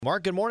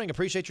Mark, good morning.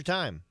 Appreciate your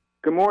time.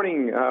 Good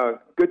morning.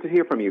 Good to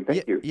hear from you.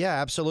 Thank you. Yeah,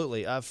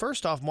 absolutely.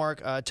 First off,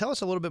 Mark, tell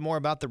us a little bit more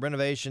about the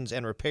renovations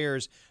and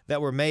repairs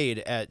that were made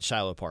at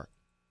Shiloh Park.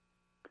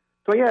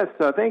 So, yes,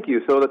 thank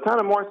you. So the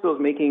Town of Morrisville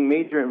is making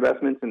major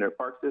investments in their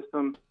park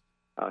system.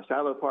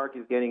 Shiloh Park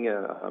is getting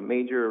a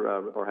major,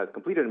 or has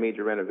completed a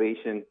major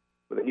renovation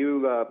with a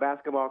new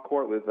basketball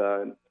court with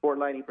sport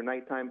lighting for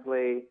nighttime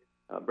play,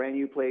 brand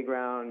new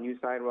playground, new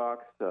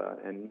sidewalks,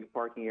 and new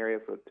parking area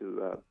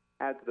to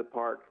add to the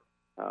park.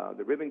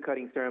 The ribbon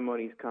cutting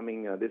ceremony is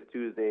coming this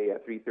Tuesday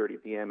at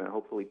 3:30 p.m., and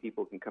hopefully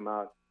people can come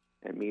out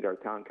and meet our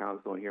town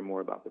council and hear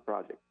more about the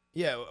project.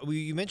 Yeah,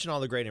 you mentioned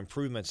all the great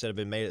improvements that have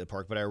been made at the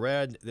park, but I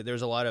read that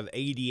there's a lot of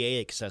ADA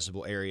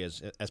accessible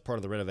areas as part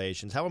of the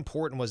renovations. How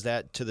important was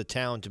that to the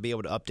town to be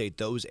able to update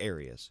those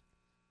areas?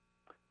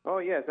 Oh,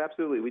 yes,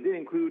 absolutely. We did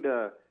include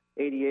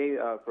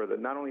ADA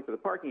not only for the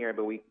parking area,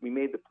 but we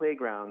made the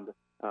playground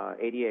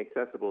ADA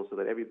accessible so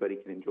that everybody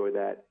can enjoy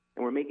that.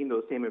 And we're making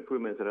those same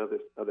improvements at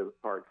other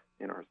parks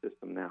in our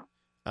system now.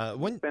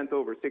 We spent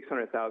over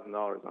 $600,000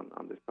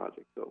 on this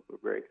project, so we're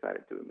very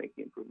excited to make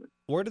the improvements.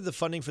 Where did the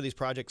funding for these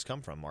projects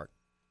come from, Mark?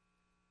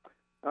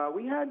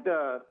 We had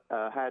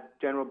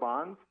general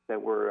bonds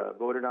that were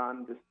voted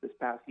on this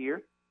past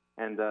year,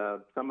 and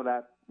some of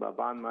that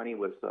bond money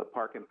was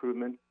park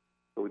improvements.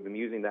 So we've been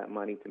using that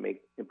money to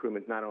make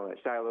improvements not only at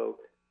Shiloh,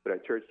 but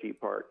at Church Street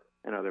Park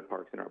and other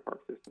parks in our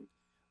park system.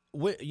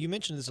 You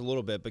mentioned this a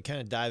little bit, but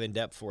kind of dive in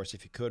depth for us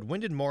if you could.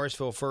 When did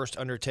Morrisville first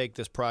undertake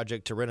this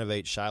project to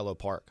renovate Shiloh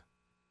Park?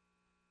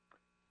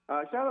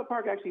 Shiloh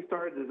Park actually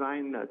started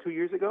design 2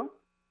 years ago.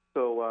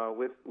 So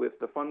with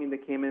the funding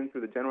that came in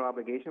through the general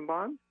obligation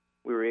bond,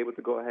 we were able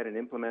to go ahead and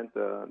implement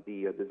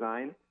the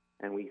design,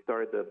 and we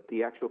started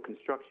the actual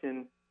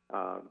construction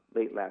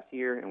late last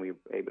year, and we were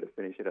able to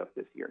finish it up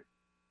this year.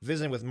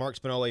 Visiting with Mark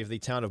Spanioli of the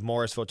Town of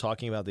Morrisville,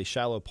 talking about the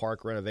Shiloh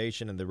Park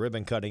renovation and the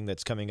ribbon cutting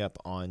that's coming up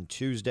on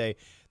Tuesday.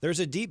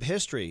 There's a deep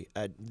history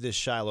at this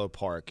Shiloh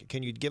Park.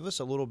 Can you give us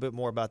a little bit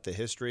more about the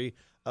history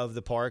of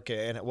the park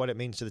and what it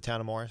means to the Town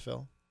of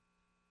Morrisville?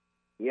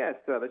 Yes,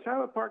 the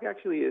Shiloh Park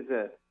actually is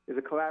a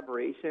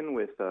collaboration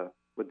with the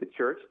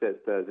church that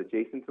is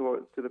adjacent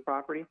to the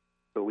property.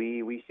 So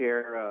we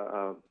share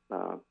a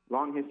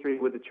long history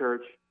with the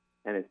church,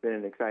 and it's been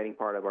an exciting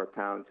part of our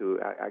town to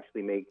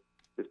actually make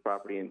this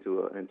property into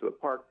a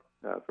park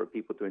for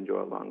people to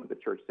enjoy along with the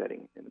church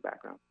setting in the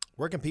background.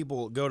 Where can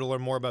people go to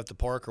learn more about the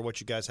park or what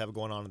you guys have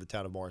going on in the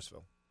Town of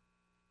Morrisville?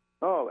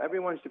 Oh,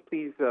 everyone should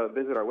please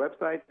visit our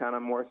website,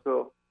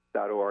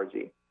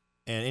 townofmorrisville.org.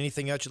 And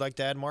anything else you'd like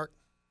to add, Mark?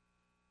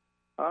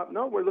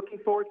 No, we're looking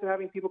forward to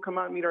having people come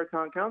out and meet our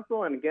town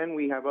council. And again,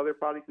 we have other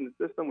projects in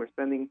the system. We're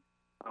spending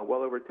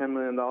well over $10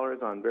 million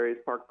on various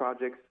park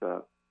projects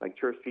like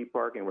Church Street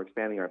Park, and we're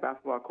expanding our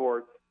basketball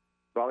courts,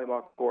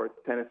 volleyball courts,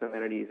 tennis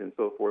amenities, and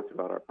so forth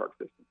throughout our park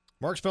system.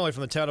 Mark Spanioli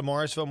from the Town of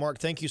Morrisville. Mark,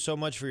 thank you so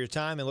much for your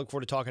time, and look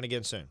forward to talking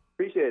again soon.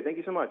 Appreciate it. Thank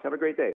you so much. Have a great day.